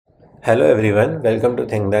Hello everyone, welcome to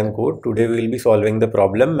Think Then Code. Today we will be solving the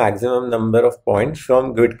problem maximum number of points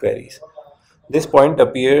from grid queries. This point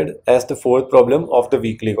appeared as the fourth problem of the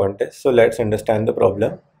weekly contest. So let's understand the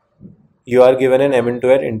problem. You are given an m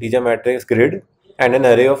into n integer matrix grid and an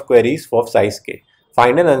array of queries of size k.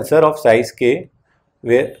 Find an answer of size k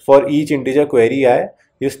where for each integer query I,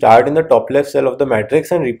 you start in the top left cell of the matrix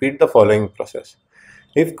and repeat the following process.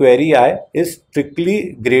 If query I is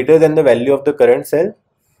strictly greater than the value of the current cell,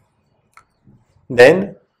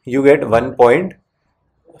 then you get 1 point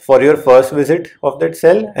for your first visit of that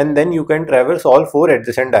cell, and then you can traverse all 4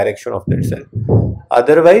 adjacent directions of that cell.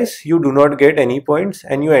 Otherwise, you do not get any points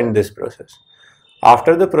and you end this process.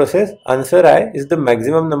 After the process, answer I is the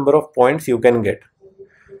maximum number of points you can get.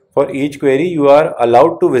 For each query, you are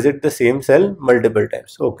allowed to visit the same cell multiple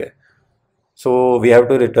times. Okay. So we have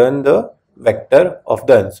to return the vector of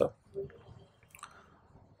the answer.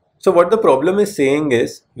 So what the problem is saying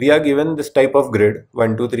is, we are given this type of grid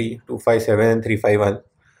 1, 2, 3, 2, 5, 7 and 3, 5,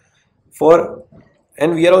 1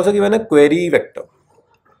 and we are also given a query vector.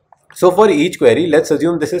 So for each query, let's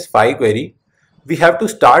assume this is 5 query, we have to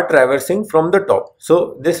start traversing from the top.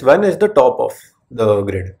 So this one is the top of the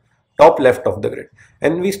grid, top left of the grid,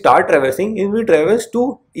 and we start traversing and we traverse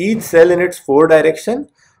to each cell in its 4 direction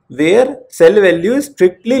where cell value is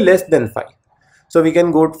strictly less than 5. So we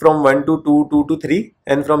can go from 1 to 2, 2 to 3,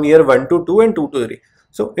 and from here 1 to 2 and 2 to 3.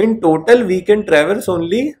 So in total we can traverse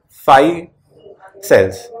only 5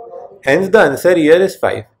 cells. Hence the answer here is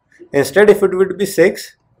 5. Instead, if it would be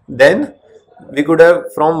 6, then we could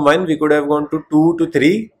have from 1 we could have gone to 2 to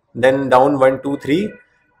 3, then down 1, 2, 3,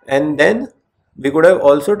 and then we could have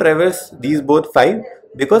also traversed these both 5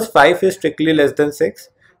 because 5 is strictly less than 6,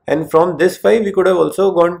 and from this 5 we could have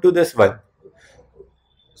also gone to this 1.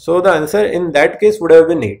 So the answer in that case would have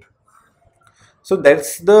been 8. So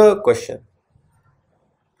that's the question.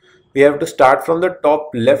 We have to start from the top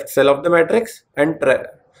left cell of the matrix and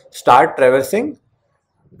start traversing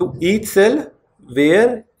to each cell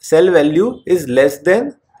where cell value is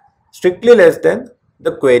strictly less than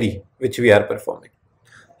the query which we are performing.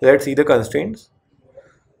 Let's see the constraints.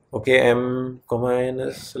 Okay, m comma n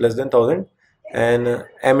is less than 1000 and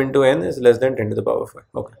m into n is less than 10 to the power 5.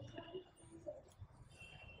 Okay.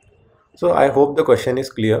 So I hope the question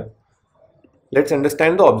is clear. Let's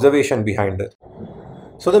understand the observation behind it.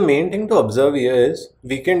 So the main thing to observe here is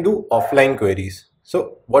we can do offline queries.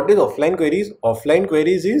 So what is offline queries? Offline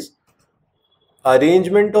queries is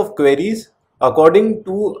arrangement of queries according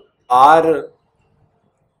to our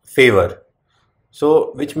favor.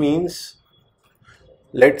 So which means,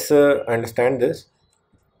 let's understand this.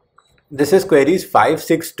 This is queries 5,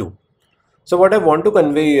 6, 2. So what I want to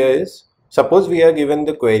convey here is, suppose we are given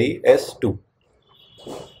the query S2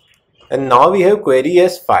 and now we have query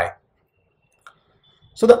S5.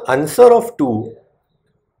 So the answer of 2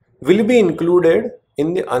 will be included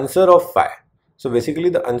in the answer of 5. So basically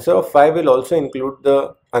the answer of 5 will also include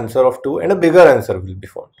the answer of 2 and a bigger answer will be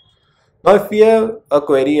found. Now if we have a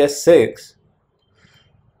query S6,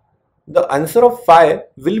 the answer of 5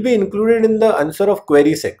 will be included in the answer of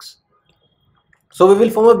query 6. So we will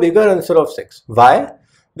form a bigger answer of 6. Why?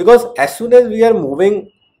 Because as soon as we are moving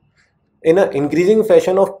in an increasing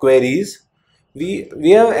fashion of queries, we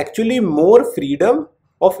have actually more freedom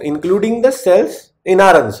of including the cells in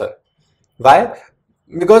our answer. Why?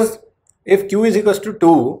 Because if q is equals to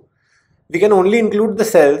 2, we can only include the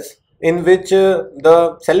cells in which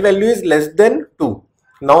the cell value is less than 2.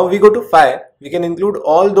 Now we go to 5, we can include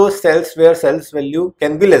all those cells where cells value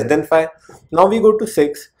can be less than 5. Now we go to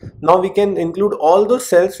 6, now we can include all those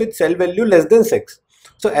cells with cell value less than 6.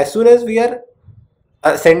 So as soon as we are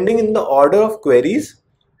ascending in the order of queries,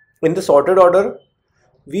 in the sorted order,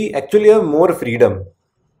 we actually have more freedom.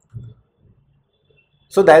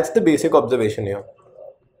 So that's the basic observation here.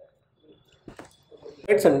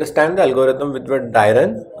 Let's understand the algorithm with dry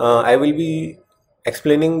run. I will be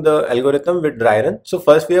explaining the algorithm with dry run. So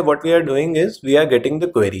first what we are doing is we are getting the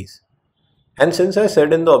queries. And since I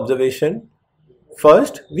said in the observation,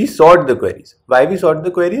 first we sort the queries. Why we sort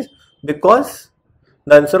the queries? Because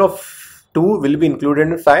the answer of 2 will be included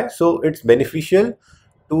in 5, so it's beneficial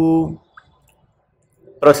to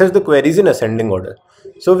process the queries in ascending order.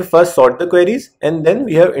 So we first sort the queries and then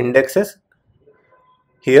we have indexes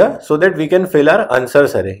here so that we can fill our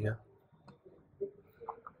answers array here.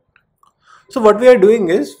 So what we are doing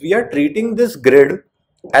is we are treating this grid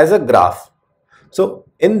as a graph. So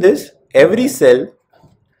in this, every cell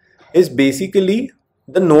is basically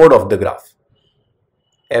the node of the graph.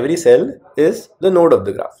 Every cell is the node of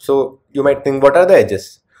the graph. So you might think, what are the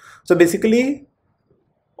edges? So basically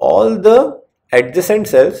all the adjacent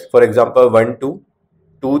cells, for example 1, 2,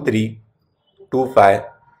 2, 3, 2, 5,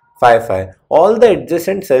 5, 5. All the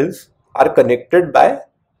adjacent cells are connected by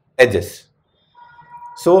edges.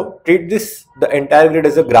 So treat the entire grid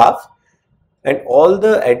as a graph, and all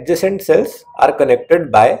the adjacent cells are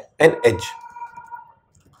connected by an edge.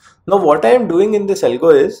 Now what I am doing in this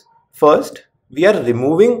algo is, first we are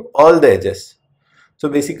removing all the edges. So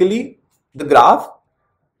basically the graph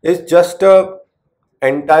is just a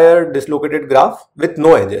entire dislocated graph with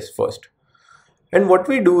no edges first. And what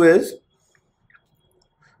we do is,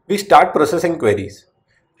 we start processing queries,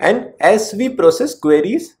 and as we process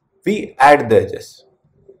queries, we add the edges.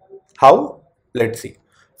 How? Let's see.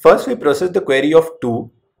 First we process the query of 2.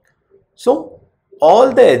 So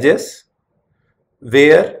all the edges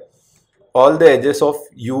of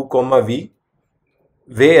u comma v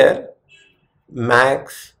where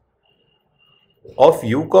max of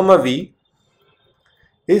u comma v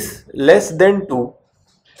is less than 2,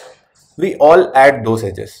 we all add those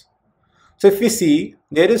edges. So if we see,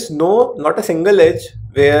 there is not a single edge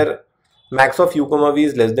where max of u comma v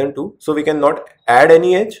is less than 2, so we cannot add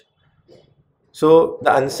any edge. So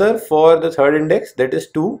the answer for the third index, that is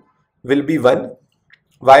 2, will be 1.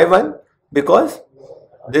 Why 1? Because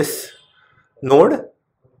this node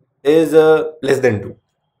is less than 2.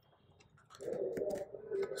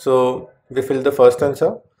 So we fill the first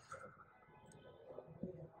answer.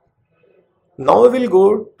 Now we will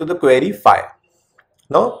go to the query 5.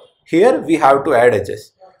 Now here we have to add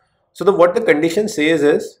edges. So what the condition says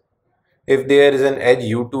is, if there is an edge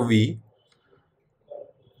u to v,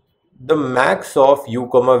 the max of u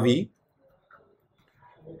comma v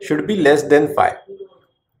should be less than 5.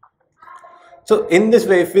 So in this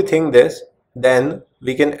way, if we think this, then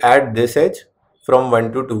we can add this edge from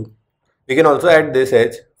 1 to 2. We can also add this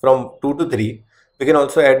edge from 2 to 3. We can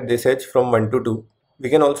also add this edge from 1 to 2. We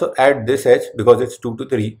can also add this edge because it's 2 to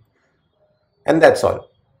 3. And that's all.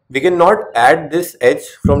 We cannot add this edge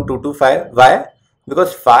from 2 to 5. Why?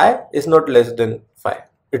 Because 5 is not less than 5.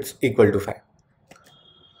 It's equal to 5.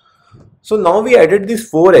 So now we added these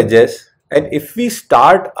 4 edges, and if we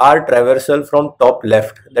start our traversal from top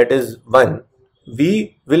left, that is 1,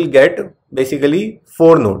 we will get basically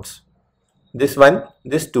 4 nodes. This 1,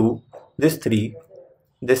 this 2, this 3,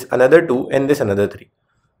 this another 2, and this another 3.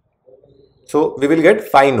 So we will get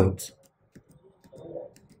 5 nodes,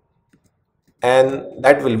 and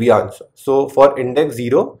that will be answer. So for index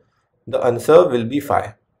 0, the answer will be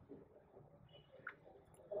 5.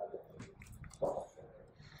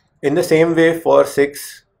 In the same way for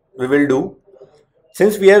 6, we will do,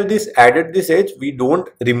 since we have added this edge, we don't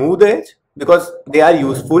remove the edge because they are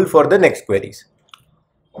useful for the next queries.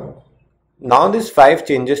 Now this 5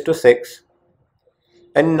 changes to 6,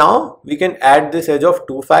 and now we can add this edge of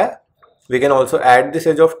 2, 5. We can also add this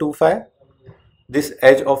edge of 2, 5, this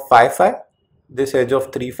edge of 5, 5, this edge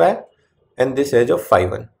of 3, 5, and this edge of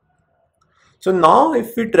 5, 1. So now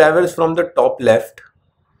if we traverse from the top left,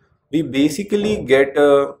 we basically get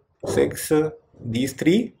 6, these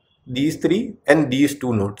 3, and these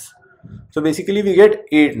 2 nodes. So basically we get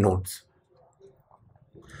 8 nodes.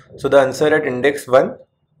 So the answer at index 1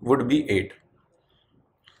 would be 8.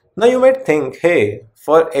 Now you might think, hey,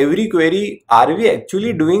 for every query, are we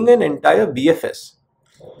actually doing an entire BFS?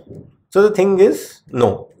 So the thing is,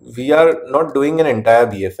 no, we are not doing an entire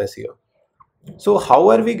BFS here. So how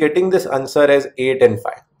are we getting this answer as 8 and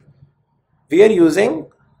 5? We are using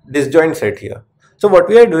disjoint set here. So what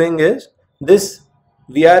we are doing is this,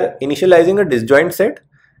 we are initializing a disjoint set,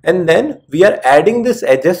 and then we are adding these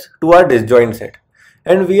edges to our disjoint set,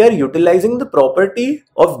 and we are utilizing the property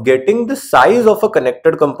of getting the size of a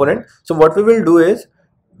connected component. So what we will do is,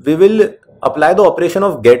 we will apply the operation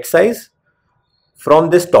of get size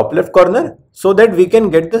from this top left corner so that we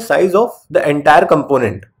can get the size of the entire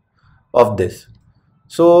component of this.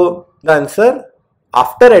 So the answer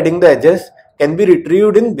after adding the edges can be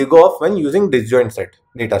retrieved in big O when using disjoint set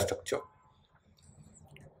data structure.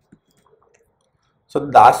 So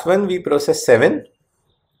the last one, we process 7.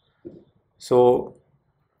 So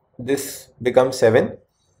this becomes 7.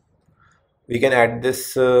 We can add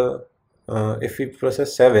this, if we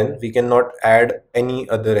process 7, we cannot add any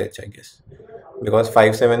other edge, I guess, because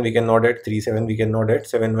 5, 7 we cannot add, 3, 7 we cannot add,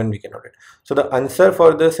 7, 1 we cannot add. So the answer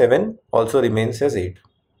for the 7 also remains as 8.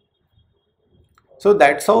 So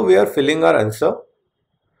that's how we are filling our answer.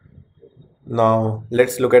 Now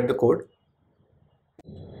let's look at the code.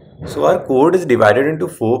 So our code is divided into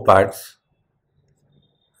 4 parts.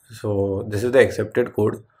 So this is the accepted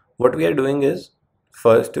code. What we are doing is,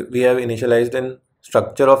 first we have initialized a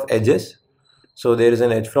structure of edges. So there is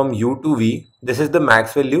an edge from u to v. This is the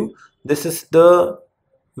max value. This is the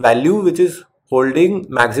value which is holding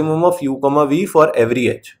maximum of u comma v for every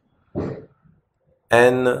edge.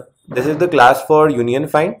 And this is the class for union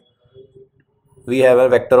find. We have a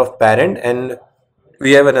vector of parent and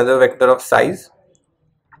we have another vector of size.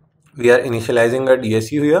 We are initializing a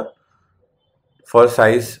DSA here for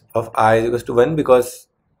size of I is equals to 1 because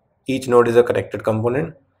each node is a connected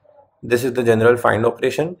component. This is the general find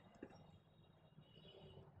operation.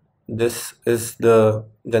 This is the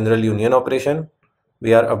general union operation.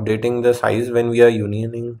 We are updating the size when we are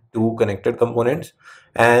unioning two connected components,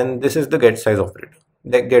 and this is the get size operator,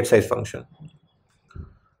 the get size function.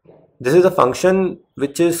 This is a function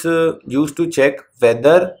which is used to check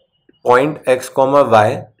whether point x comma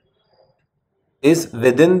y is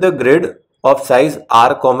within the grid of size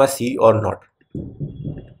r comma c or not,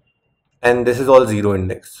 and this is all zero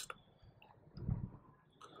indexed.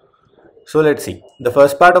 So let's see. The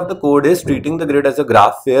first part of the code is treating the grid as a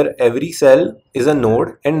graph where every cell is a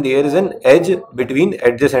node and there is an edge between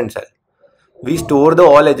adjacent cell. We store the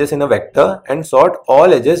all edges in a vector and sort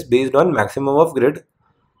all edges based on maximum of grid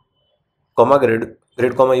comma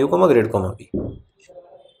grid comma u comma grid comma v.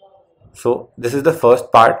 So this is the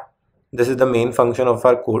first part. This is the main function of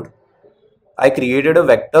our code. I created a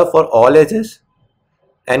vector for all edges,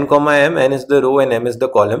 n comma m, n is the row and m is the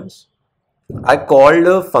columns. I called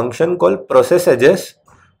a function called process edges,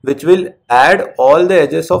 which will add all the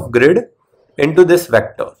edges of grid into this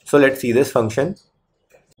vector. So let's see this function.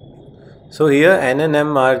 So here n and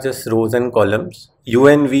m are just rows and columns, u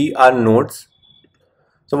and v are nodes.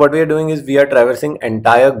 So what we are doing is we are traversing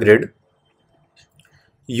entire grid.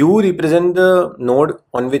 U represent the node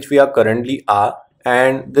on which we are currently are,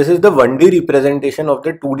 and this is the 1D representation of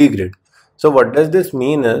the 2D grid. So what does this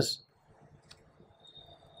mean is,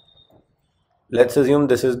 let's assume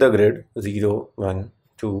this is the grid 0, 1,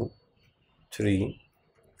 2, 3,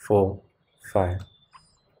 4, 5,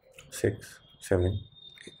 6, 7,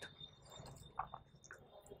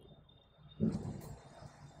 8.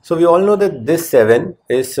 So we all know that this 7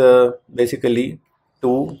 is basically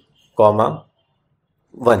 2, 1.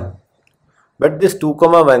 But this 2,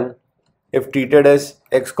 1, if treated as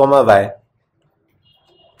x, y,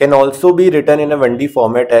 can also be written in a 1D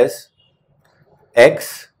format as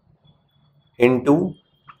x into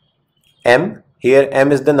m, here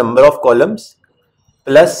m is the number of columns,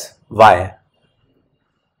 plus y,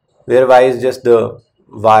 where y is just the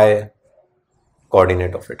y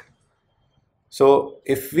coordinate of it. So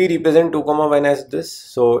if we represent 2, 1 as this,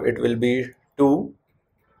 so it will be 2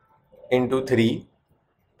 into 3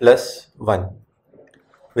 plus 1,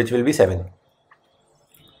 which will be 7.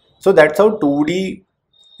 So that's how 2D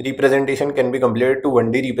representation can be compared to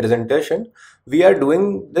 1D representation. We are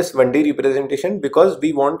doing this 1D representation because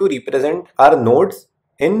we want to represent our nodes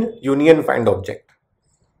in union find object.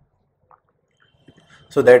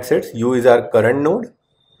 So that's it. U is our current node.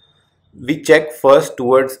 We check first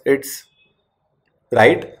towards its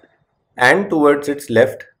right and towards its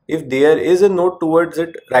left. If there is a node towards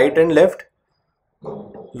it right and left,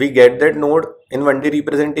 we get that node in 1D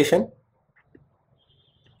representation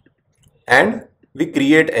and we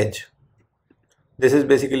create edge. This is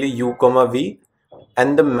basically u comma v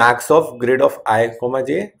and the max of grid of I comma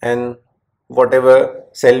j and whatever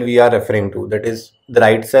cell we are referring to, that is the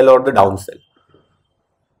right cell or the down cell,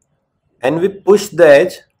 and we push the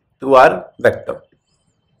edge to our vector.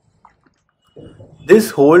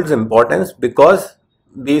 This holds importance because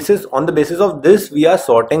on the basis of this we are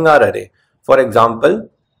sorting our array. For example,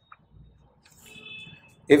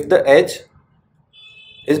 if the edge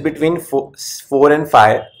is between 4 and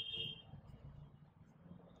 5,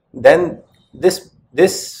 then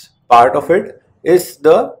this part of it is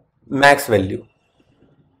the max value,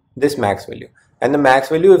 this max value, and the max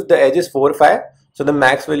value, if the edge is 4, 5, so the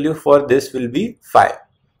max value for this will be 5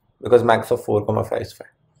 because max of 4, 5 is 5.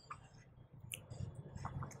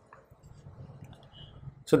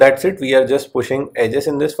 So that's it. We are just pushing edges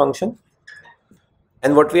in this function,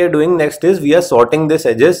 and what we are doing next is we are sorting these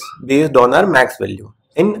edges based on our max value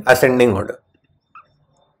in ascending order.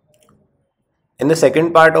 In the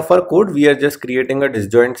second part of our code, we are just creating a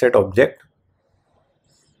disjoint set object.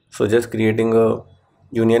 So just creating a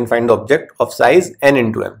union find object of size n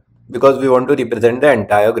into m because we want to represent the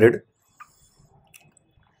entire grid.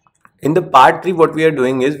 In the part 3, what we are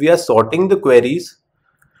doing is we are sorting the queries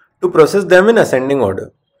to process them in ascending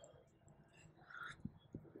order,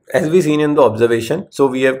 as we seen in the observation. So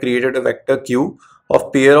we have created a vector q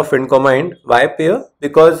of pair of int comma int. Why pair?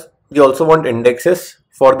 Because we also want indexes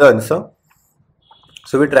for the answer.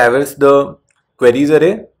 So we traverse the queries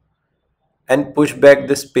array and push back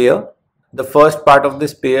this pair. The first part of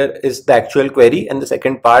this pair is the actual query and the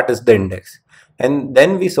second part is the index, and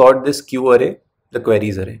then we sort this Q array, the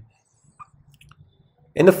queries array.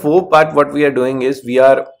 In the for part, what we are doing is we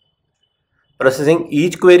are processing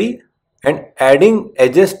each query and adding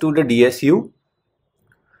edges to the DSU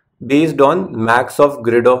based on max of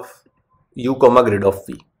grid of u comma grid of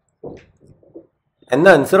v. And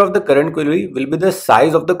the answer of the current query will be the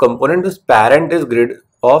size of the component whose parent is grid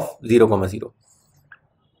of 0, 0.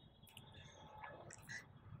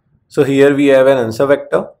 So here we have an answer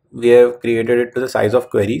vector. We have created it to the size of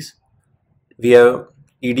queries. We have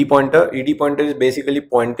ed pointer. Ed pointer is basically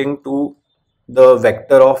pointing to the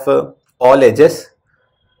vector of all edges.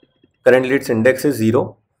 Currently its index is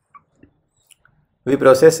 0. We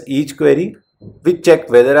process each query. We check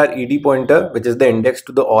whether our ed pointer, which is the index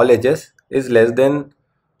to the all edges, is less than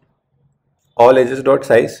all edges dot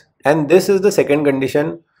size. And this is the second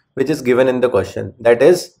condition which is given in the question. That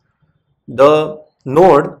is, the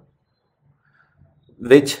node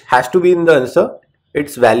which has to be in the answer,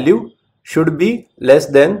 its value should be less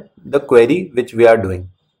than the query which we are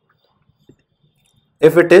doing.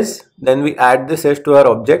 If it is, then we add this as to our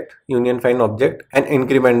object, union find object, and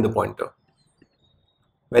increment the pointer.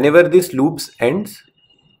 Whenever this loop ends,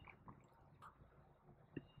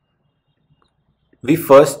 we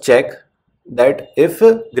first check that if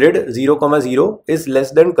grid 0, 0 is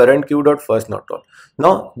less than current q dot first not all.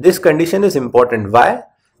 Now this condition is important. Why?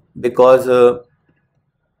 Because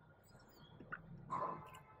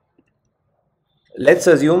let's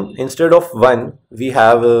assume instead of 1 we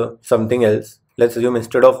have something else. Let's assume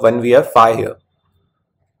instead of 1 we have 5 here.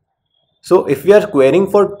 So if we are querying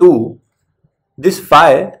for 2, this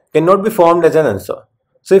 5 cannot be formed as an answer.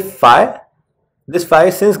 So if this 5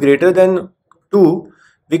 is since greater than 2,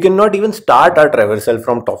 we cannot even start our traversal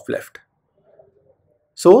from top left.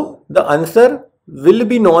 So the answer will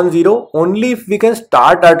be non-zero only if we can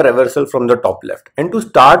start our traversal from the top left. And to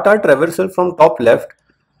start our traversal from top left,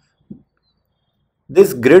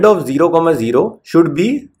 this grid of 0, 0 should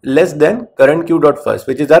be less than current q dot first,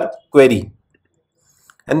 which is our query.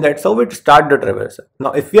 And that's how it start the traversal.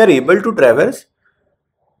 Now if we are able to traverse,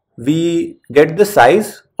 we get the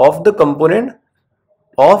size of the component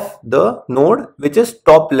of the node which is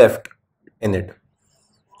top left in it.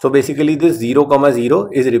 So basically this 0, 0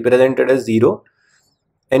 is represented as 0,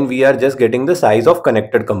 and we are just getting the size of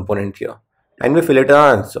connected component here, and we fill it in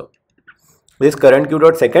our answer. This current q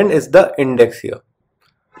dot second is the index here,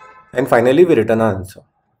 and finally we return our answer.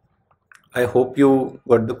 I hope you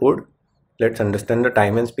got the code. Let's understand the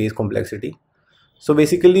time and space complexity. So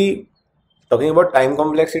basically, talking about time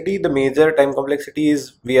complexity, the major time complexity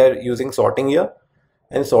is we are using sorting here,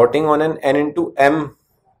 and sorting on an n into m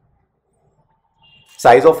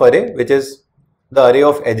size of array, which is the array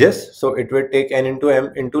of edges. So it will take n into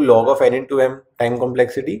m into log of n into m time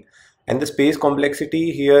complexity, and the space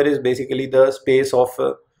complexity here is basically the space of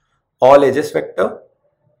all edges vector,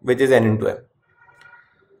 which is n into m.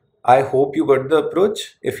 I hope you got the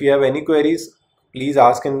approach. If you have any queries, please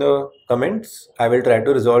ask in the comments. I will try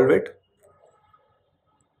to resolve it.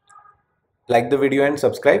 Like the video and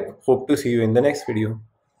subscribe. Hope to see you in the next video.